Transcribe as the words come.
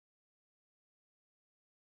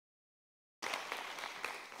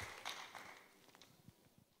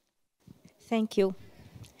Thank you.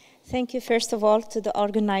 Thank you, first of all, to the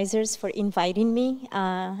organizers for inviting me.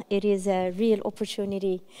 It is a real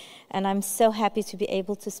opportunity, and I'm so happy to be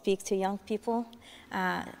able to speak to young people,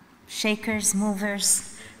 shakers,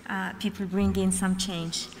 movers, people bringing some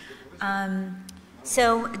change.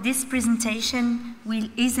 So this presentation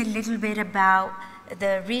is a little bit about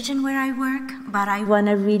the region where I work, but I want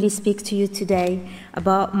to really speak to you today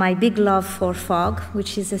about my big love for fog,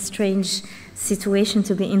 which is a strange situation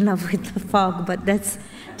to be in love with the fog, but that's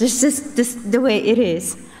just the way it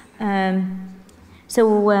is. So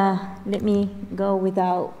let me go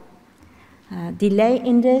without delay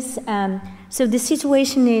in this. So the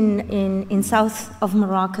situation in south of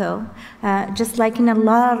Morocco, just like in a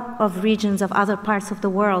lot of regions of other parts of the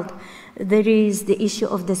world, there is the issue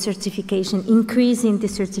of desertification, increasing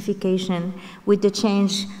desertification with the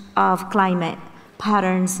change of climate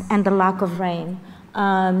patterns and the lack of rain.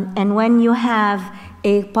 And when you have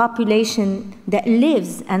a population that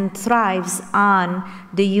lives and thrives on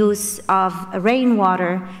the use of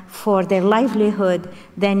rainwater for their livelihood,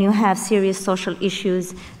 then you have serious social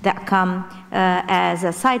issues that come as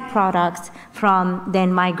a side product from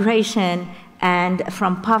then migration and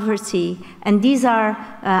from poverty. And these are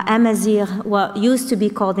Amazigh, what used to be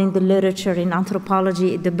called in the literature in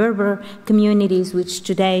anthropology, the Berber communities, which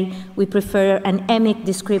today we prefer an emic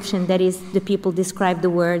description, that is, the people describe the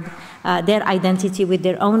word, their identity with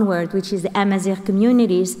their own word, which is the Amazigh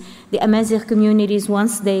communities. The Amazigh communities,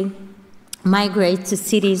 once they migrate to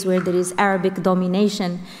cities where there is Arabic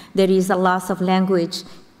domination, there is a loss of language.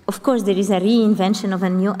 Of course, there is a reinvention of a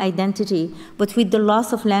new identity, but with the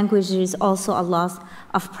loss of language, there is also a loss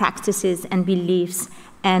of practices and beliefs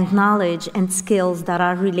and knowledge and skills that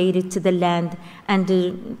are related to the land and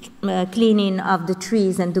the cleaning of the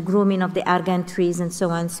trees and the grooming of the argan trees and so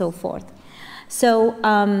on and so forth. So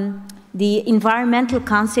the environmental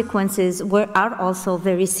consequences are also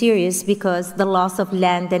very serious, because the loss of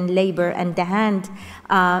land and labor and the hand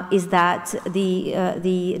is that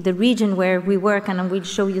the region where we work, and I will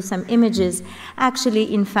show you some images,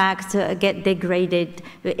 actually in fact get degraded,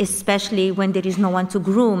 especially when there is no one to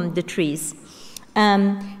groom the trees.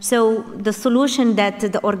 So the solution that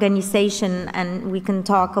the organization, and we can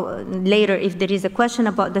talk later if there is a question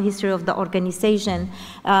about the history of the organization,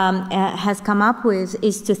 has come up with,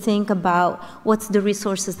 is to think about what's the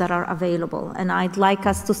resources that are available. And I'd like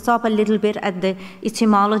us to stop a little bit at the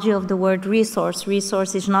etymology of the word resource.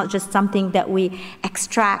 Resource is not just something that we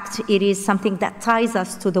extract, it is something that ties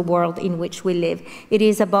us to the world in which we live. It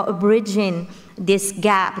is about bridging this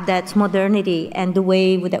gap that modernity and the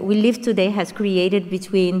way that we live today has created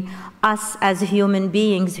between us as human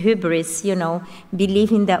beings, hubris, you know,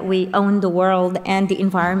 believing that we own the world and the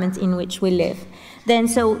environment in which we live. Then,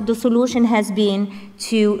 so the solution has been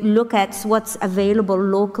to look at what's available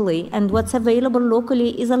locally, and what's available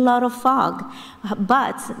locally is a lot of fog,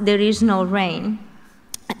 but there is no rain.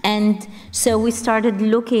 And so we started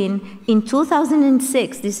looking in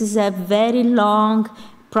 2006, this is a very long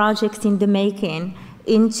project in the making,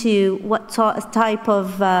 into what type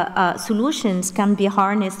of solutions can be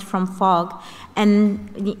harnessed from fog.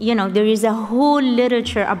 And, you know, there is a whole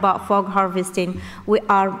literature about fog harvesting. We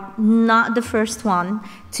are not the first one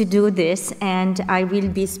to do this, and I will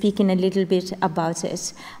be speaking a little bit about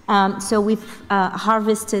it. So we've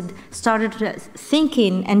started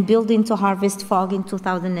thinking and building to harvest fog in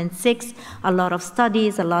 2006. A lot of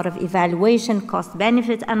studies, a lot of evaluation,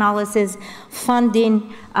 cost-benefit analysis,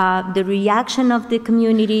 funding, the reaction of the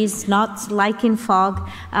communities not liking fog,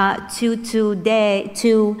 to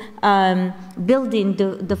building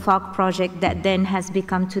the fog project that then has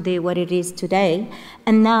become today what it is today.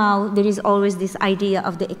 And now there is always this idea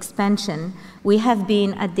of the expansion. We have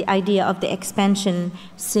been at the idea of the expansion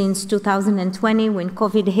since 2020 when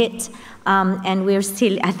COVID hit, and we're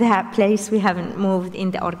still at that place. We haven't moved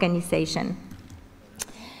in the organization.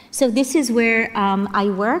 So this is where I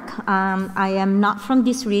work. I am not from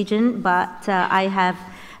this region, but I have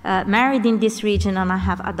married in this region, and I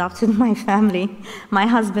have adopted my family, my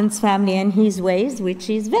husband's family and his ways, which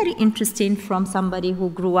is very interesting from somebody who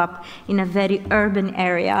grew up in a very urban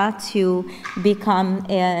area to become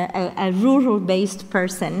a rural-based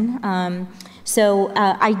person. So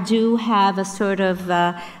I do have a sort of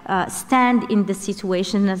stand in the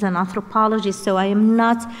situation as an anthropologist, so I am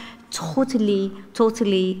not totally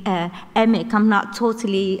emic, I'm not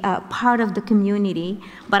totally part of the community,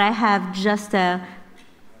 but I have just a,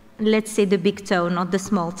 let's say, the big toe, not the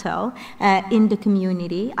small toe, in the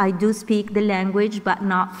community. I do speak the language, but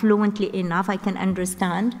not fluently enough. I can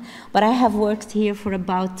understand. But I have worked here for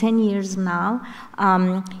about 10 years now,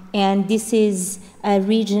 and this is a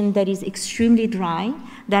region that is extremely dry.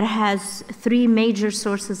 that has three major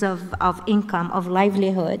sources of income, of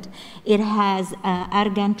livelihood. It has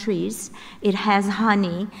argan trees, it has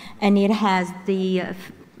honey, and it has the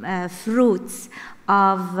fruits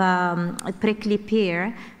of prickly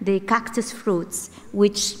pear, the cactus fruits,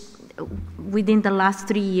 which within the last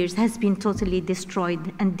 3 years has been totally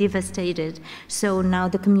destroyed and devastated. So now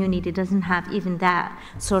the community doesn't have even that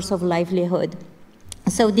source of livelihood.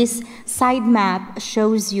 So this side map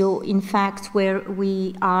shows you, in fact, where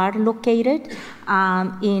we are located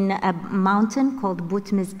in a mountain called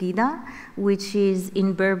Boutmezguida, which is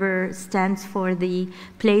in Berber stands for the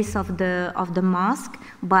place of the mosque.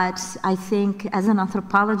 But I think, as an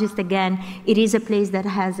anthropologist, again, it is a place that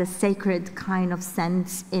has a sacred kind of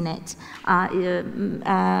sense in it.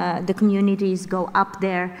 The communities go up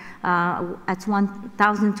there at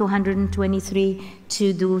 1,223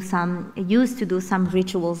 to do some, used to do some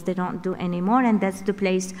rituals they don't do anymore, and that's the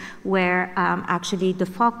place where actually the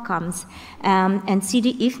fog comes. And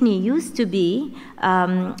Sidi Ifni used to be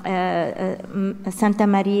Santa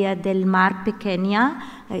Maria del Mar Pequeña,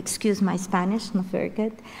 excuse my Spanish, not very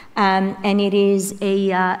good, and it is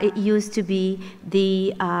it used to be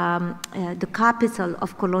the capital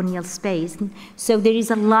of colonial Spain. So there is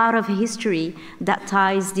a lot of history that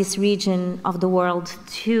ties this region of the world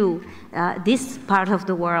to this part of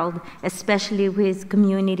the world, especially with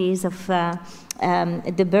communities of the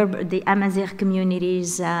Amazigh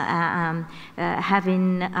communities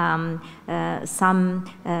having some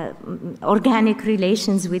organic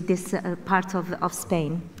relations with this part of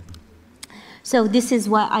Spain. So this is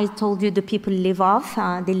what I told you the people live off.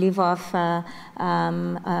 They live off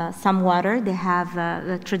some water. They have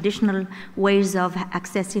traditional ways of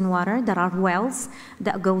accessing water. There are wells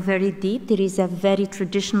that go very deep. There is a very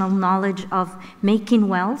traditional knowledge of making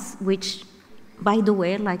wells, which, by the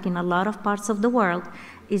way, like in a lot of parts of the world,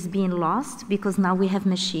 is being lost because now we have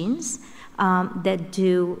machines that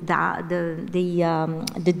do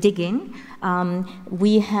the digging.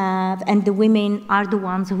 We have, and the women are the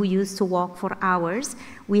ones who used to walk for hours.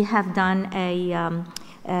 We have done a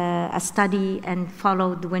study and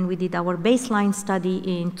followed when we did our baseline study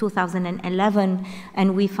in 2011,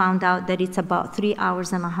 and we found out that it's about 3.5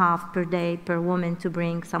 hours per day per woman to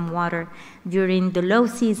bring some water during the low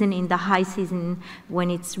season. In the high season, when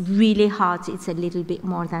it's really hot, it's a little bit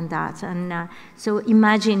more than that. And so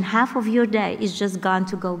imagine half of your day is just gone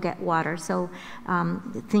to go get water. So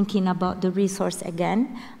thinking about the resource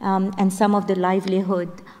again, and some of the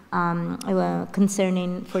livelihood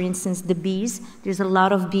concerning, for instance, the bees. There's a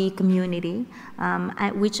lot of bee community,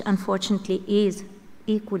 which unfortunately is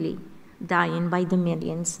equally dying by the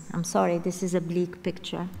millions. I'm sorry, this is a bleak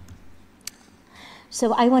picture.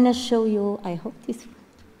 So I want to show you, I hope this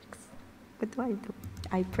works. What do I do?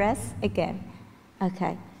 I press again.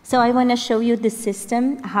 Okay. So I want to show you the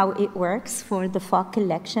system, how it works for the fog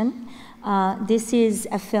collection. This is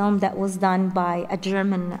a film that was done by a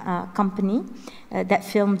German company that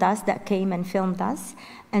filmed us, that came and filmed us.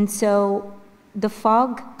 And so the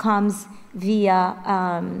fog comes via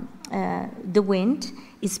the wind,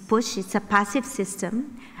 is pushed, it's a passive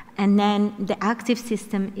system, and then the active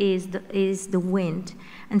system is the wind.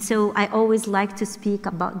 And so I always like to speak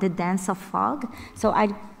about the dance of fog. So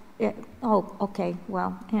oh, okay,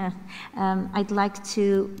 well, yeah. I'd like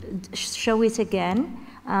to show it again.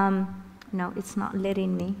 No, it's not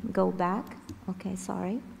letting me go back. Okay,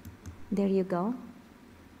 sorry. There you go.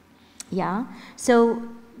 Yeah. So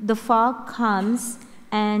the fog comes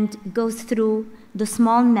and goes through the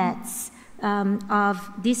small nets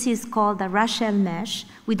this is called a Rachel mesh.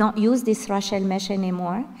 We don't use this Rachel mesh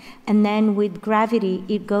anymore. And then with gravity,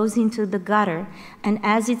 it goes into the gutter. And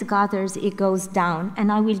as it gathers, it goes down.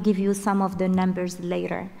 And I will give you some of the numbers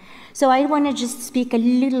later. So I want to just speak a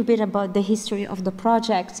little bit about the history of the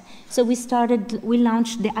project. So we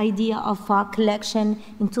launched the idea of fog collection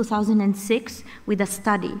in 2006 with a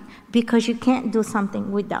study, because you can't do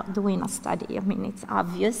something without doing a study. I mean, it's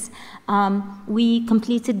obvious. We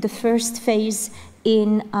completed the first phase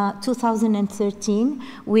in 2013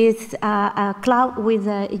 with a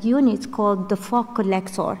unit called the fog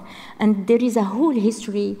collector. And there is a whole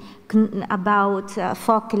history about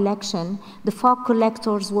fog collection. The fog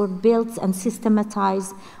collectors were built and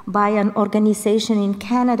systematized by an organization in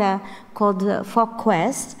Canada called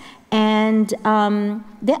FogQuest. And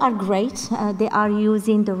they are great. They are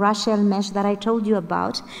using the Rachel mesh that I told you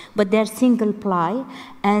about, but they're single ply,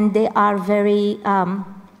 and they are very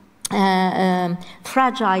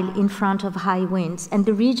fragile in front of high winds. And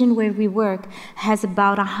the region where we work has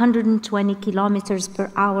about 120 kilometers per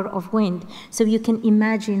hour of wind. So you can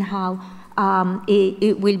imagine how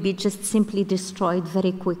it will be just simply destroyed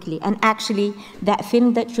very quickly. And actually, that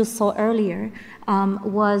film that you saw earlier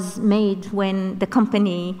was made when the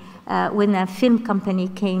company, when a film company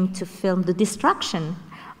came to film the destruction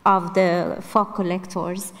of the fog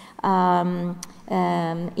collectors in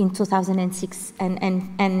 2006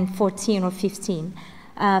 and 14 or 15.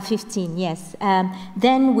 15, yes.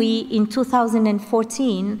 Then in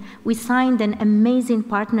 2014, we signed an amazing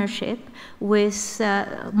partnership with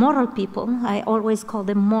moral people. I always call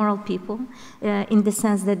them moral people in the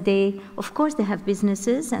sense that of course, they have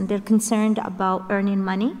businesses and they're concerned about earning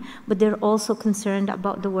money, but they're also concerned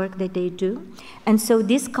about the work that they do. And so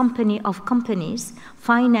this company of companies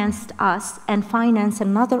financed us and financed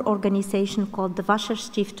another organization called the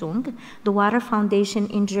Wasserstiftung, the Water Foundation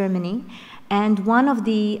in Germany. And one of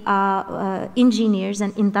the engineers,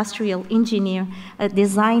 an industrial engineer, a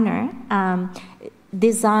designer,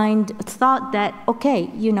 thought that, okay,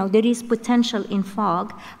 there is potential in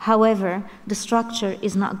fog, however, the structure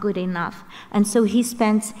is not good enough. And so he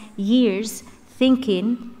spent years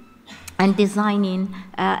thinking and designing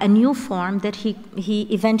a new form that he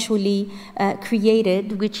eventually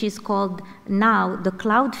created, which is called now the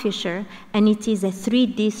CloudFisher, and it is a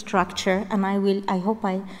 3D structure, and I hope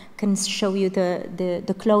I can show you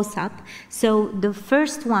the close-up. So the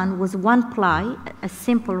first one was one ply, a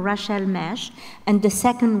simple Rachel mesh, and the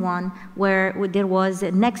second one where there was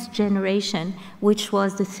a next generation, which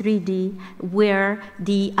was the 3D, where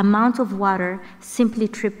the amount of water simply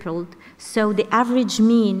tripled. So the average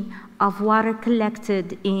mean of water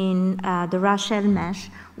collected in the Rachel mesh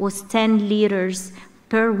was 10 liters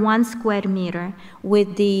per 1 square meter.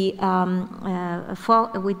 With the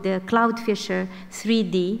CloudFisher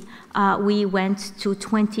 3D, we went to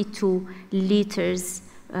 22 liters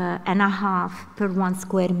and a half per 1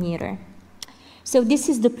 square meter. So this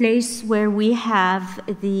is the place where we have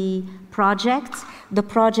the project. The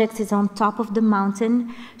project is on top of the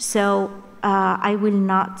mountain, so I will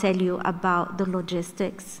not tell you about the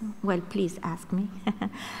logistics. Well, please ask me.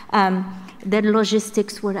 The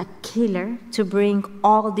logistics were a killer to bring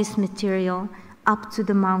all this material up to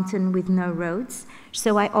the mountain with no roads.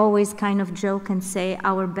 So I always kind of joke and say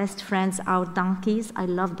our best friends are donkeys. I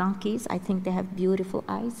love donkeys. I think they have beautiful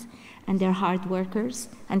eyes, and they're hard workers,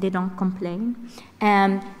 and they don't complain.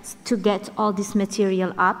 To get all this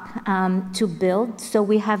material up to build. So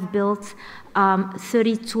we have built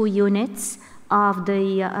 32 units of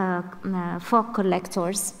the fog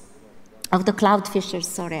collectors, of the CloudFishers,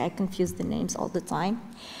 sorry, I confuse the names all the time.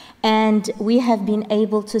 And we have been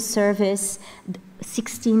able to service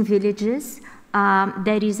 16 villages.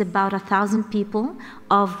 There is about 1,000 people,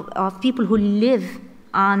 of people who live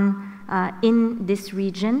in this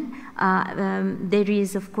region. There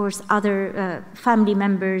is, of course, other family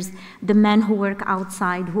members, the men who work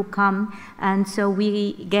outside who come, and so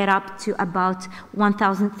we get up to about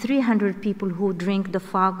 1,300 people who drink the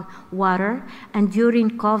fog water. And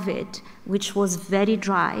during COVID, which was very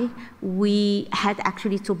dry, we had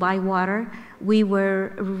actually to buy water. We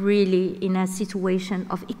were really in a situation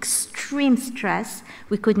of extreme stress.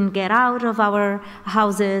 We couldn't get out of our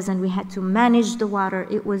houses, and we had to manage the water.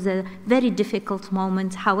 It was a very difficult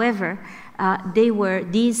moment. However,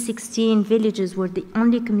 these 16 villages were the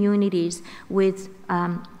only communities with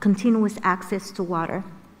continuous access to water.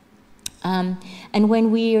 And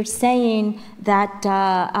when we are saying that,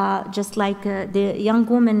 just like the young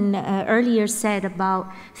woman earlier said about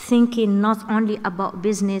thinking not only about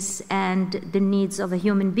business and the needs of the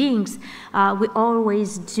human beings, we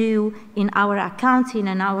always do in our accounting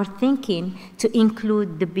and our thinking to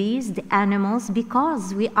include the bees, the animals,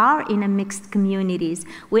 because we are in a mixed communities.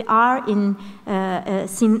 We are in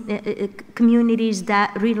communities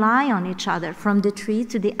that rely on each other, from the tree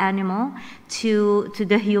to the animal to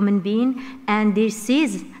the human being. And this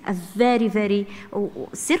is a very, very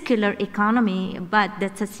circular economy, but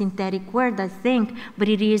that's a synthetic word, I think, but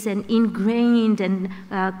it is an ingrained and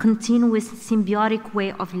continuous symbiotic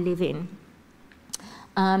way of living.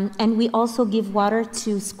 And we also give water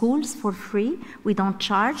to schools for free. We don't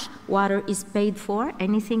charge. Water is paid for.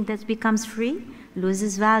 Anything that becomes free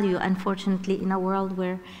loses value, unfortunately, in a world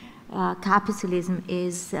where capitalism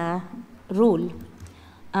is rule.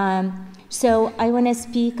 So I want to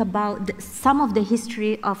speak about some of the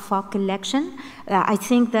history of fog collection. I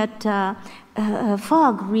think that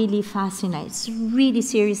fog really fascinates, really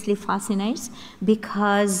seriously fascinates,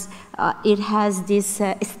 because it has this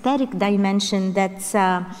aesthetic dimension that's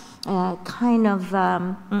kind of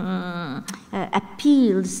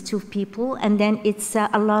appeals to people, and then it's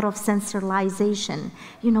a lot of sensationalization.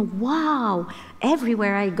 You know, wow,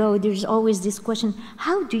 everywhere I go, there's always this question,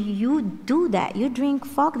 how do you do that? You drink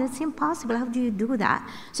fog, that's impossible, how do you do that?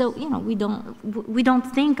 So, you know, we don't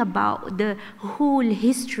think about the whole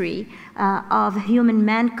history of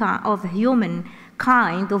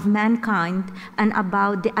mankind, and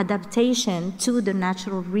about the adaptation to the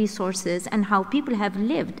natural resources and how people have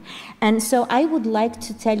lived. And so I would like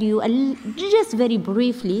to tell you just very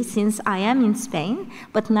briefly, since I am in Spain,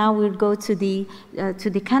 but now we'll go to the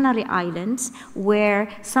Canary Islands, where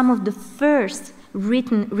some of the first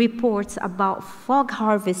written reports about fog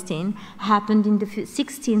harvesting happened in the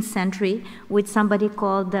 16th century with somebody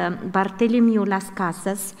called Bartolomeu Las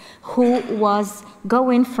Casas, who was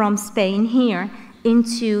going from Spain here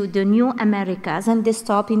into the New Americas, and they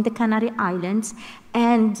stopped in the Canary Islands.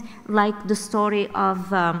 And like the story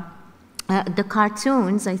of the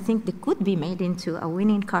cartoons, I think they could be made into a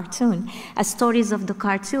winning cartoon, stories of the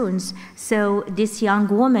cartoons. So this young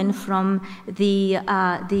woman from the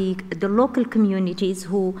local communities,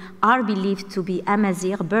 who are believed to be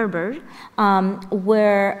Amazigh, Berber, had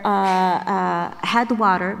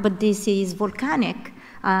water, but this is volcanic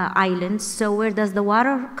islands. So where does the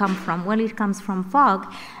water come from? Well, it comes from fog.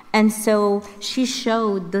 And so she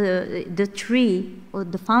showed the tree, or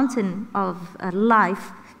the fountain of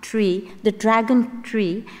life tree, the dragon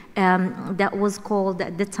tree, that was called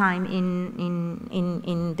at the time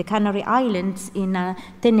in the Canary Islands, in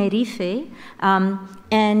Tenerife,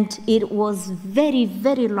 and it was very,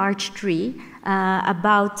 very large tree.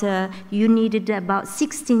 You needed about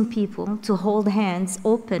 16 people to hold hands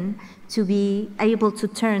open to be able to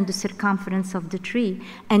turn the circumference of the tree.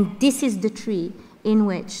 And this is the tree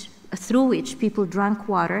through which people drank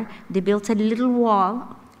water. They built a little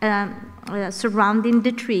wall surrounding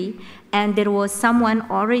the tree, and there was someone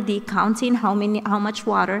already counting how much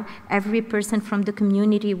water every person from the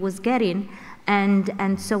community was getting,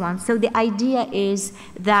 and so on. So the idea is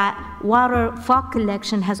that fog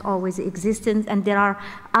collection has always existed, and there are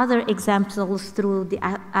other examples through the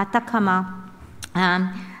Atacama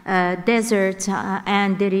desert,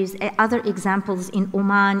 and there is other examples in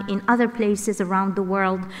Oman, in other places around the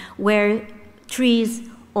world, where trees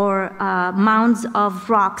or mounds of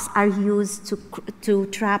rocks are used to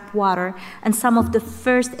trap water. And some of the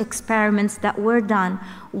first experiments that were done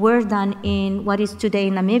in what is today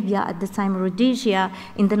Namibia, at the time Rhodesia,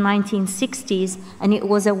 in the 1960s, and it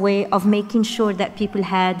was a way of making sure that people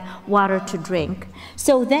had water to drink.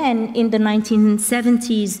 So then, in the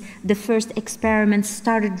 1970s, the first experiments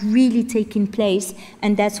started really taking place,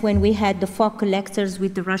 and that's when we had the fog collectors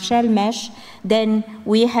with the Rochelle mesh. Then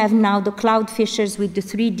we have now the CloudFishers with the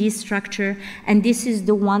 3D structure, and this is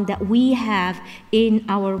the one that we have in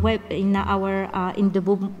the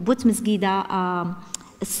Boutmezguida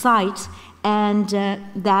site, and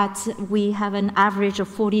that we have an average of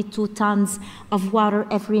 42 tons of water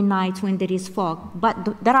every night when there is fog.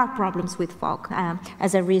 But there are problems with fog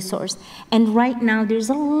as a resource. And right now there's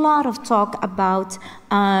a lot of talk about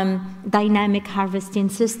dynamic harvesting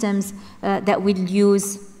systems that will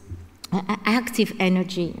use active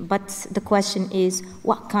energy. But the question is,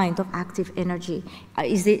 what kind of active energy?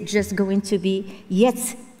 Is it just going to be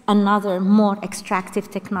yet another more extractive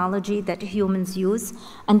technology that humans use?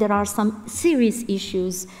 And there are some serious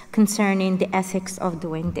issues concerning the ethics of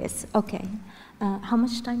doing this. Okay, how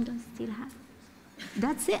much time do I still have?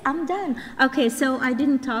 That's it, I'm done. Okay, so I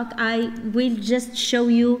didn't talk. I will just show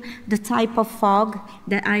you the type of fog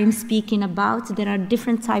that I am speaking about. There are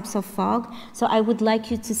different types of fog. So I would like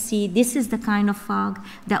you to see, this is the kind of fog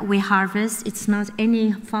that we harvest. It's not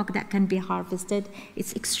any fog that can be harvested.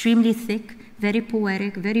 It's extremely thick, very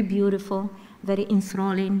poetic, very beautiful, very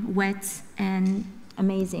enthralling, wet, and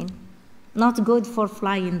amazing. Not good for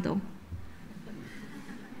flying, though.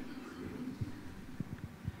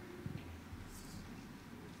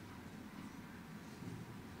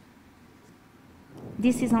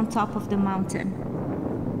 This is on top of the mountain.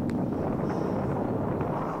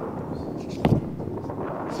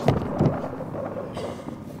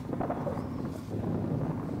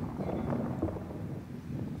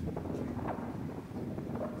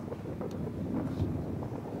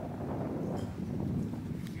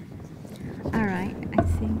 All right, I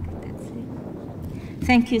think that's it.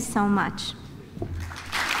 Thank you so much.